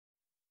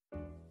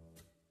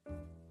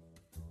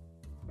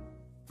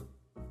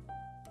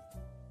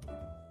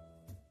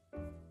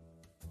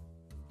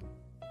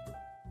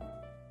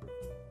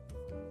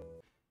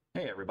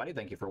Hey everybody,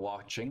 thank you for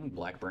watching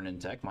Blackburn in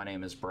Tech. My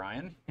name is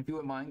Brian. If you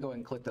wouldn't mind, go ahead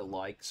and click the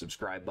like,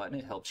 subscribe button.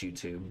 It helps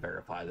YouTube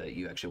verify that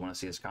you actually want to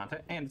see this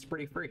content, and it's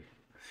pretty free.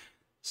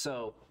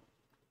 So,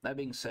 that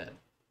being said,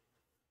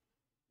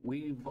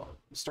 we've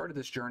started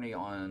this journey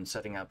on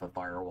setting up a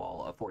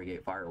firewall, a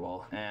FortiGate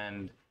firewall,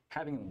 and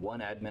having one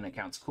admin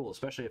account's cool,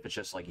 especially if it's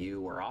just like you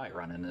or I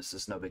running this.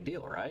 It's no big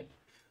deal, right?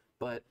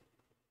 But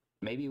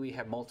maybe we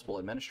have multiple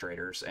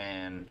administrators,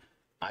 and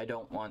I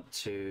want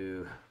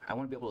to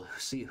be able to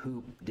see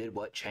who did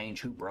what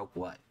change, who broke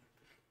what.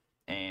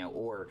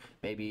 Or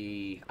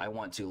maybe I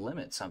want to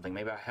limit something.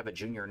 Maybe I have a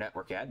junior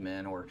network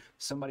admin or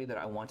somebody that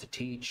I want to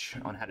teach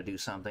on how to do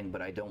something,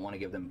 but I don't want to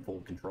give them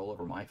full control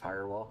over my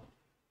firewall.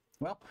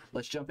 Well,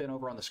 let's jump in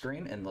over on the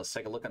screen and let's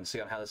take a look and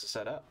see on how this is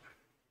set up.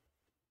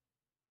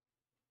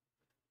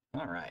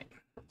 All right,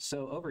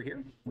 so over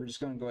here, we're just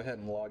going to go ahead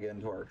and log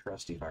into our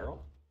trusty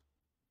firewall.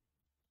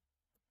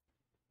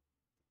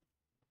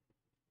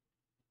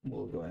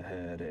 We'll go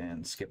ahead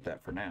and skip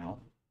that for now.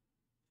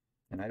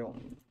 And I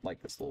don't like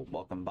this little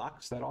welcome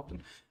box that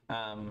often,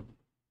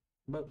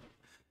 but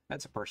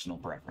that's a personal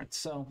preference.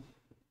 So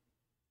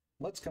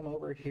let's come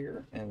over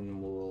here and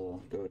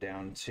we'll go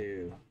down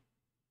to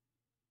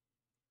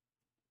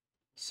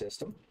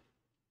System,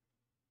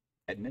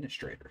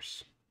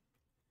 Administrators.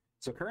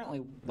 So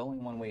currently the only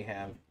one we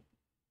have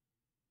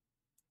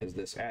is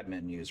this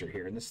admin user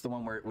here, and this is the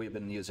one where we've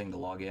been using to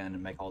log in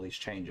and make all these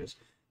changes.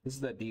 This is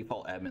the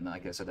default admin.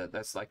 Like I said,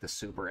 that's like the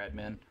super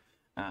admin.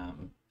 Let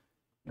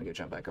me go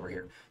jump back over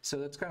here. So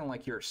that's kind of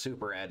like your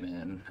super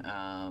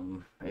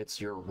admin.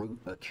 It's your root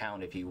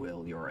account, if you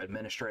will, your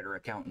administrator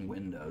account in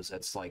Windows.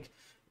 That's like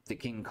the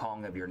King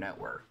Kong of your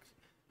network.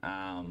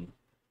 The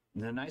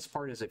nice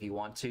part is if you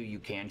want to, you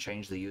can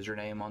change the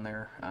username on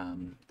there.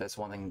 That's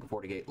one thing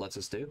FortiGate lets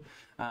us do.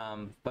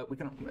 But we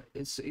can.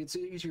 It's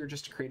easier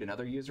just to create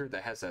another user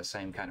that has that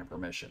same kind of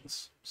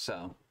permissions.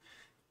 So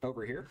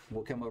over here,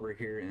 we'll come over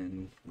here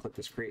and click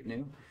this create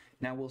new.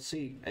 Now we'll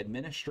see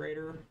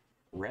administrator,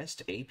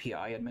 REST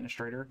API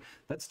administrator.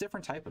 That's a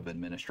different type of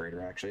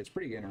administrator, actually. It's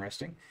pretty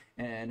interesting.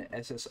 And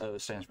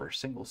SSO stands for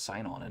single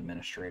sign-on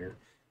administrator.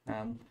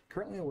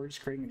 Currently, we're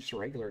just creating just a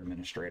regular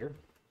administrator.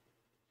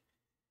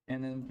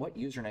 And then what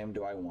username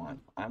do I want?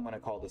 I'm going to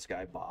call this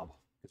guy Bob,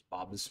 because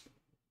Bob's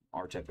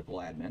our typical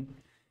admin.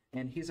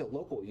 And he's a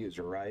local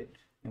user, right?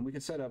 And we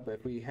could set up,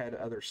 if we had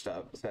other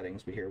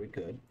settings here, we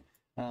could.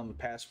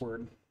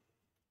 Password.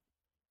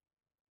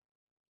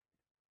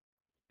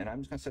 And I'm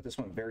just going to set this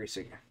one very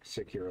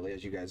securely,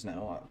 as you guys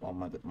know,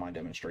 on my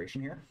demonstration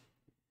here.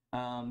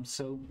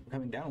 So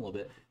coming down a little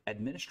bit,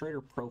 administrator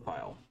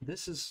profile.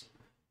 This is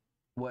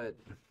what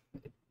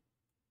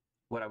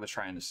I was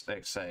trying to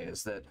say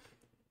is that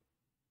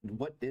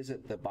what is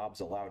it that Bob's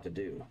allowed to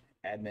do?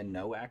 Admin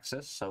no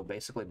access. So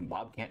basically,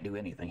 Bob can't do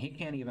anything. He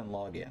can't even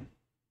log in.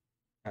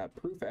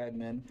 Proof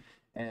admin,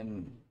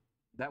 and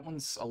that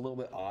one's a little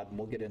bit odd, and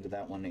we'll get into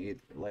that one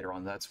later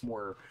on. That's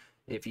more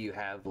if you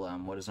have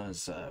what is known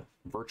as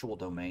virtual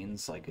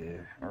domains, like they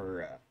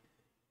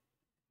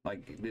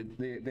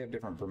have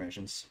different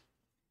permissions.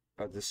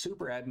 The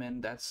super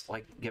admin, that's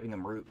like giving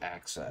them root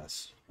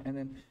access, and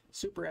then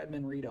super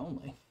admin read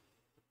only.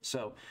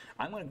 So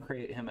I'm going to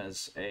create him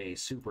as a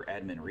super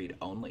admin read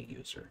only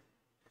user,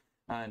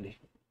 and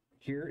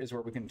here is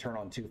where we can turn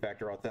on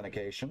two-factor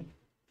authentication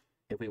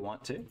if we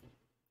want to.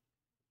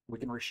 We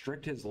can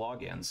restrict his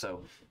login.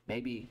 So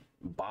maybe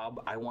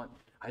Bob, I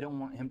don't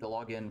want him to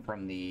log in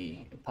from the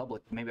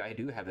public. Maybe I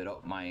do have it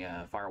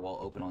my firewall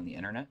open on the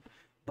internet,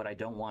 but I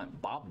don't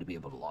want Bob to be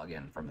able to log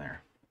in from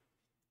there.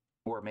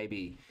 Or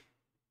maybe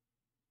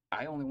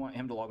I only want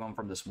him to log on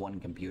from this one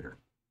computer.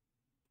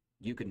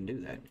 You can do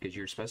that because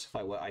you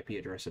specify what IP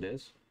address it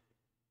is.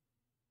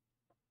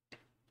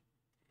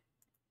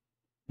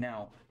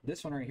 Now,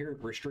 this one right here,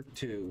 restrict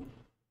to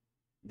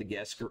the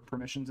guest group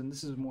permissions, and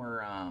this is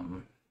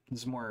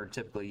more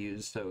typically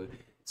used. So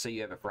say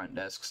you have a front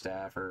desk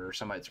staff or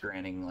somebody that's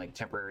granting like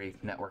temporary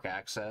network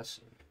access,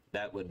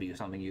 that would be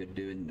something you would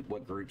do. And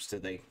what groups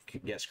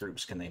guest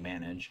groups can they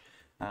manage?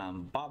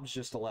 Bob's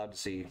just allowed to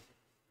see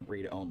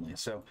read only.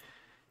 So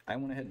I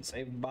went ahead and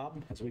saved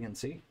Bob. As we can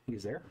see,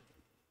 he's there.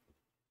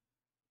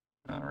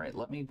 All right,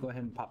 let me go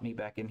ahead and pop me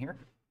back in here.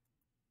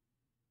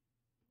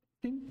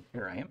 Ding,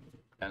 here I am,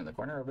 down in the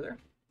corner over there.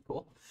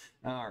 Cool.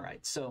 All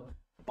right, so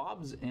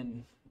Bob's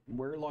in.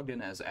 We're logged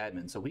in as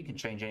admin, so we can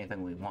change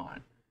anything we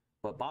want.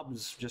 But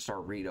Bob's just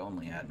our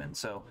read-only admin.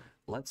 So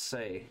let's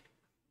say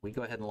we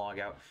go ahead and log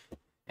out,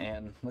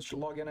 and let's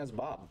log in as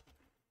Bob.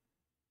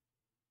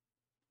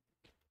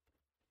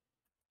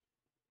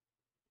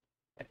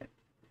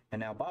 And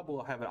now Bob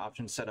will have an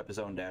option to set up his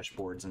own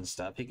dashboards and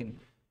stuff. He can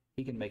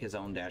make his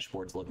own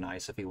dashboards look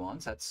nice if he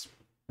wants. That's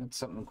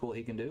something cool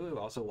he can do. We'll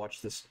also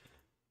watch this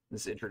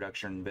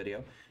introduction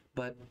video,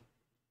 but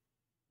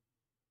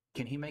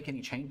can he make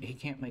any change? He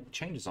can't make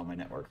changes on my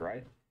network,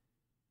 right?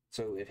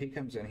 So if he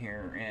comes in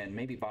here and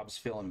maybe Bob's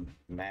feeling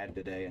mad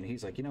today and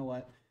he's like, you know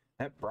what,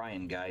 that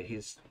Brian guy,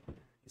 he's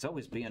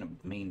always being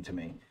mean to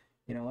me.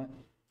 You know what?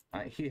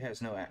 He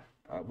has no.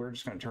 We're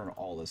just going to turn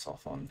all this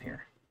off on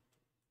here.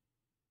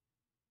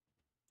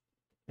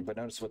 But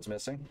notice what's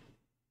missing.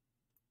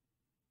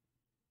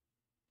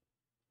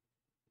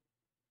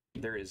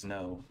 There is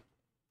no,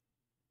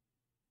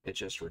 it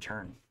just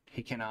return.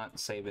 He cannot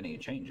save any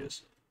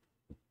changes.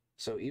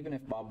 So even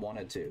if Bob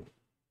wanted to,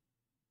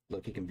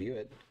 look, he can view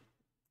it,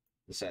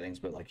 the settings,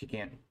 but like he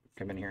can't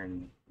come in here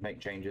and make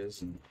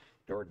changes and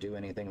or do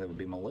anything that would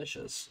be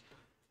malicious,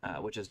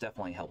 which is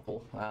definitely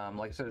helpful.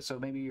 Like I said, so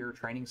maybe you're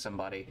training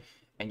somebody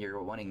and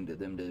you're wanting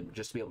them to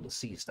just be able to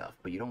see stuff,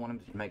 but you don't want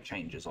them to make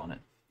changes on it.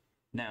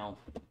 Now,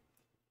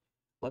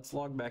 let's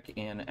log back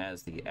in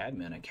as the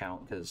admin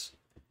account, because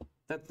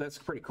that's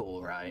pretty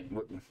cool, right?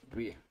 To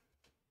be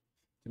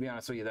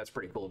honest with you, that's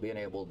pretty cool, being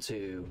able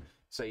to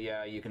say,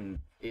 yeah, you can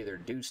either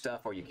do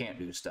stuff or you can't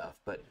do stuff,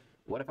 but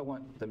what if I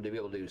want them to be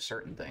able to do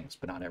certain things,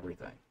 but not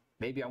everything?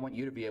 Maybe I want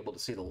you to be able to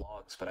see the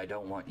logs, but I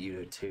don't want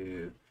you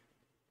to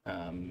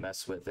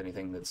mess with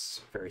anything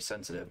that's very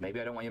sensitive. Maybe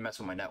I don't want you to mess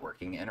with my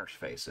networking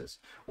interfaces,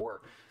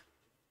 or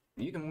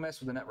you can mess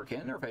with the network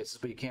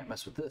interfaces, but you can't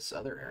mess with this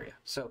other area.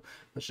 So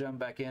let's jump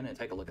back in and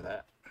take a look at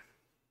that.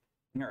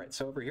 All right,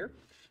 so over here,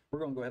 we're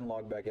going to go ahead and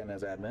log back in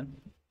as admin.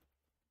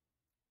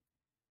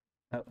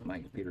 Oh, my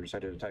computer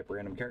decided to type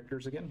random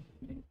characters again.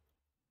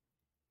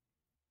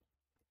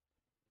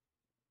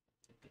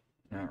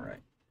 All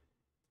right.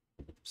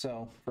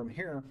 So from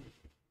here,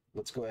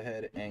 let's go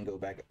ahead and go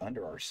back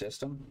under our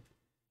system,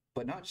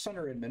 but not just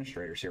under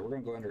administrators here. We're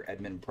going to go under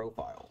admin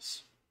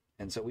profiles.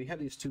 And so we have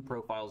these two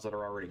profiles that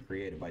are already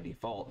created by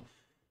default.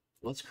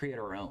 Let's create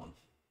our own.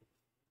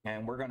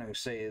 And we're going to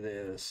say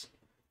this,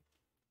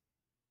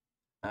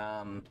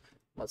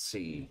 let's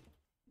see,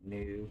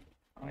 new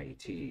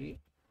IT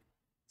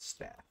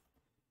staff.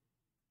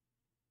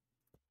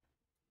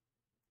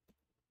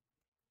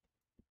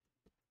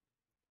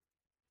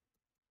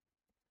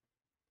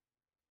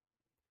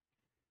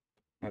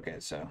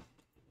 Okay, so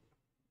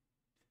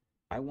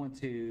I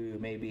want to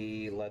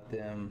maybe let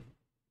them,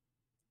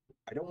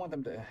 I don't want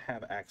them to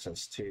have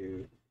access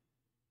to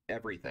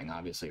everything,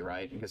 obviously,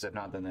 right? Because if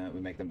not, then that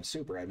would make them a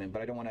super admin,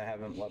 but I don't want to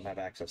have them, let them have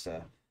access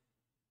to,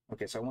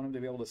 okay, so I want them to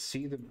be able to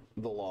see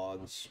the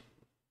logs,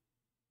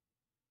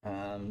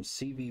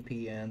 see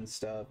VPN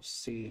stuff,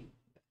 see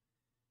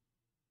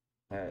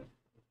that,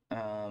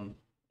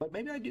 but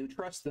maybe I do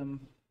trust them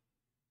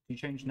to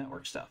change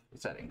network stuff,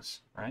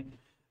 settings, right?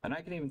 And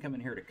I can even come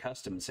in here to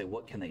custom and say,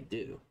 what can they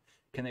do?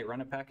 Can they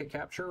run a packet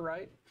capture,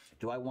 right?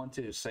 Do I want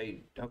to say,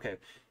 okay,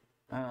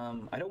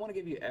 I don't want to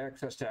give you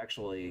access to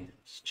actually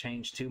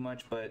change too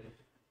much, but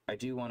I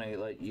do want to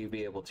let you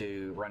be able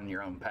to run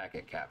your own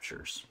packet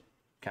captures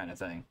kind of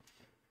thing.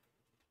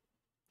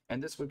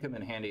 And this would come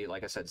in handy,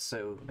 like I said,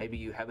 so maybe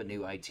you have a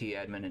new IT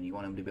admin and you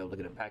want them to be able to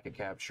get a packet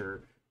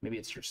capture. Maybe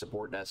it's your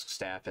support desk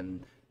staff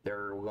and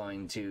they're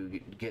going to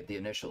get the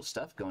initial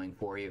stuff going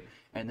for you,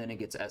 and then it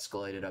gets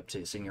escalated up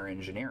to senior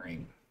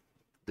engineering.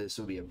 This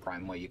would be a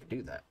prime way you could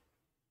do that.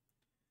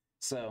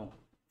 So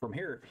from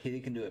here,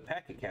 he can do a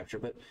packet capture,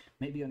 but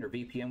maybe under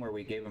VPN where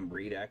we gave him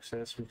read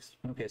access.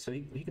 Okay, so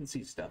he can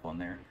see stuff on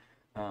there.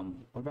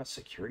 What about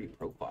security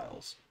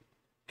profiles?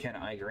 Can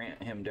I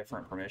grant him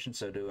different permissions?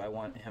 So do I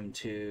want him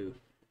to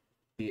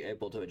be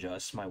able to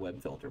adjust my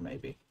web filter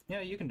maybe? Yeah,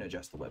 you can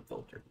adjust the web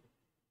filter.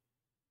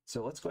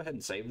 So let's go ahead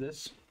and save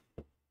this.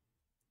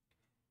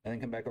 And then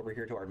come back over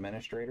here to our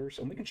administrators,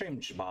 and we can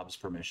change Bob's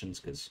permissions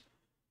because,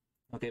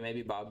 okay,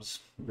 maybe Bob's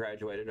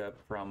graduated up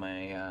from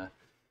a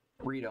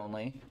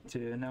read-only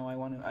to now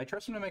I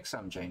trust him to make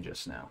some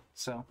changes now.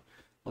 So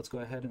let's go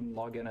ahead and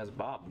log in as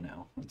Bob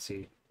now and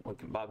see what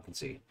Bob can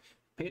see.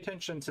 Pay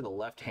attention to the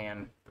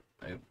left-hand,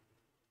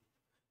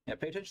 yeah,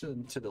 pay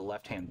attention to the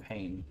left-hand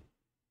pane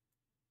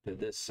to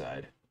this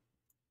side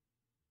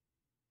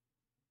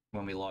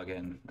when we log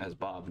in as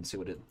Bob and see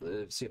what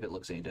see if it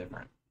looks any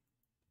different.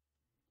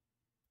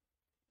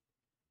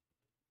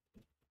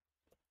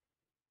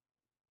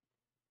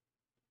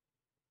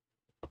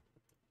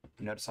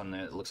 Notice on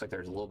there, it looks like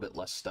there's a little bit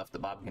less stuff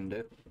that Bob can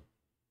do.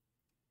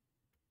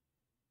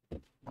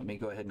 Let me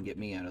go ahead and get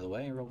me out of the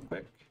way real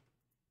quick.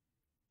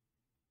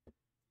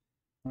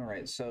 All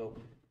right, so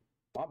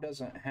Bob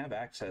doesn't have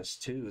access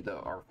to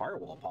our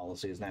firewall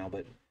policies now,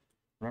 but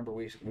remember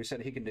we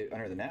said he can do,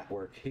 under the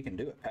network, he can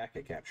do a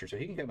packet capture. So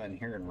he can come in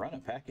here and run a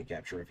packet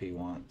capture if he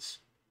wants.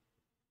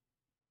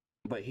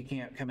 But he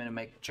can't come in and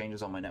make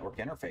changes on my network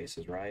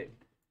interfaces, right?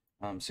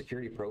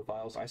 Security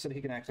profiles, I said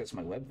he can access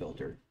my web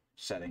filter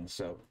settings,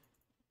 so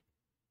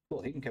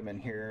cool, he can come in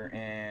here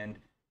and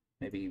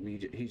maybe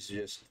he's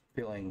just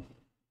feeling,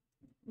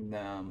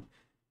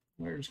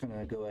 we're just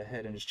gonna go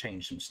ahead and just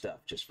change some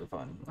stuff just for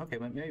fun. Okay,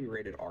 maybe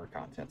rated R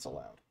contents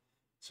allowed.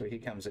 So he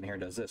comes in here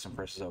and does this and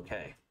presses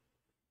OK.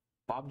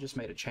 Bob just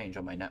made a change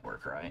on my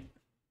network, right?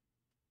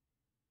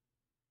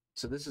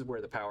 So this is where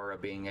the power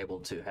of being able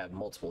to have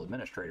multiple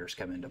administrators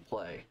come into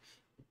play.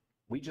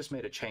 We just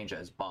made a change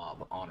as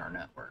Bob on our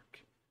network.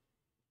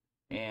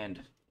 And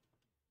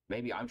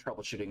maybe I'm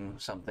troubleshooting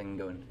something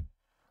going,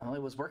 well,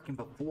 it was working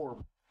before,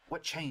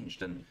 what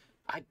changed? And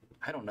I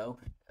don't know.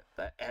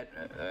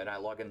 And I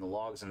log in the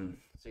logs and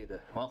see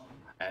that, well,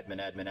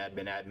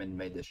 admin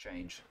made this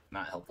change.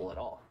 Not helpful at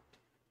all.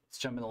 Let's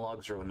jump in the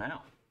logs row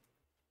now.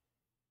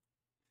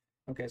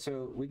 Okay,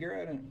 so we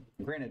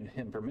granted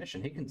him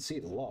permission. He can see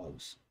the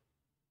logs.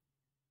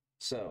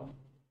 So,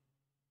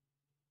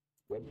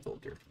 web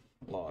filter,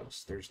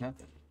 logs, there's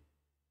nothing.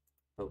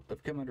 Oh, if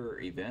we come under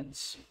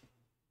events,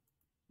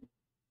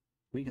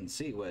 we can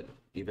see what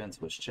events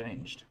was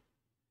changed.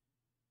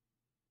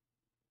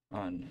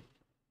 On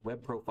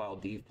web profile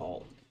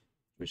default,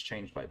 it was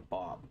changed by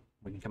Bob.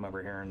 We can come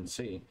over here and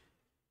see.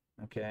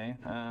 Okay,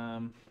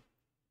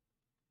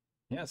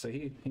 yeah, so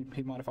he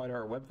modified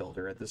our web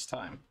filter at this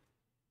time.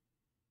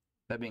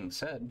 That being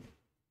said,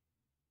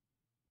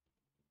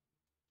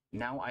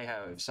 now I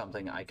have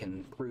something I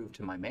can prove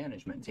to my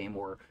management team,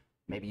 or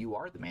maybe you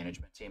are the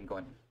management team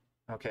going,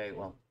 okay,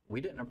 well,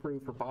 we didn't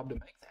approve for Bob to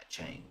make that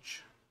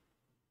change.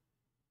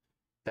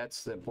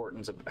 That's the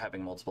importance of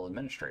having multiple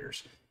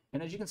administrators.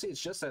 And as you can see, it's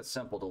just that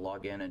simple to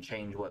log in and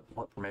change what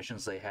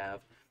permissions they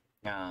have.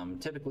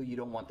 Typically, you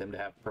don't want them to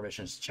have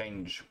permissions to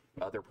change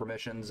other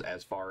permissions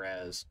as far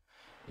as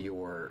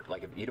your,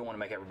 like, if you don't want to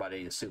make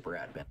everybody a super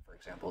admin, for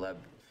example. That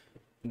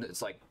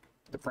it's like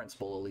the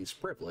principle of least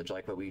privilege,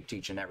 like what we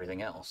teach in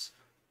everything else.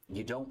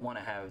 You don't want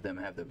to have them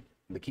have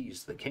the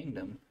keys to the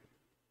kingdom,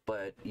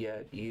 but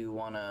yet you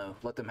want to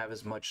let them have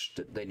as much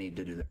they need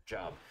to do their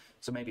job.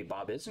 So maybe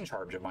Bob is in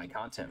charge of my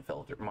content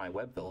filter, my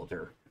web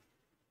filter.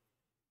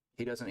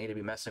 He doesn't need to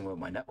be messing with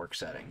my network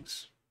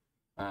settings.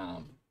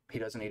 He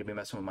doesn't need to be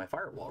messing with my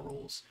firewall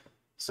rules.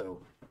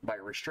 So by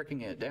restricting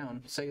it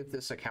down, say if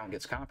this account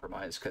gets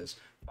compromised because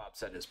Bob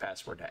set his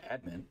password to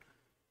admin,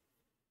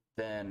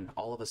 then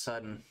all of a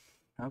sudden,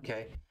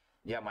 okay,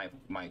 yeah,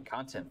 my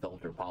content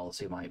filter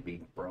policy might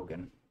be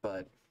broken,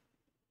 but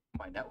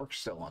my network's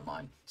still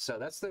online. So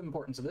that's the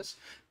importance of this.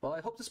 Well,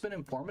 I hope this has been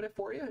informative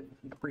for you.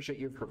 Appreciate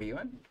you for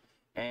viewing.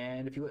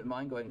 And if you wouldn't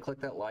mind, go ahead and click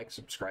that like,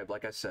 subscribe.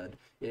 Like I said,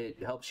 it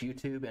helps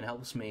YouTube and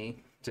helps me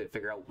to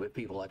figure out if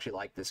people actually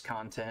like this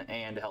content,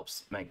 and it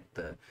helps make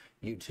the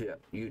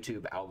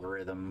YouTube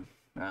algorithm,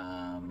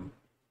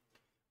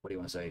 what do you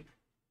want to say,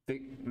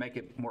 make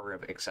it more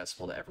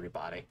accessible to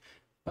everybody.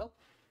 Well,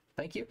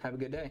 thank you. Have a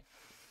good day.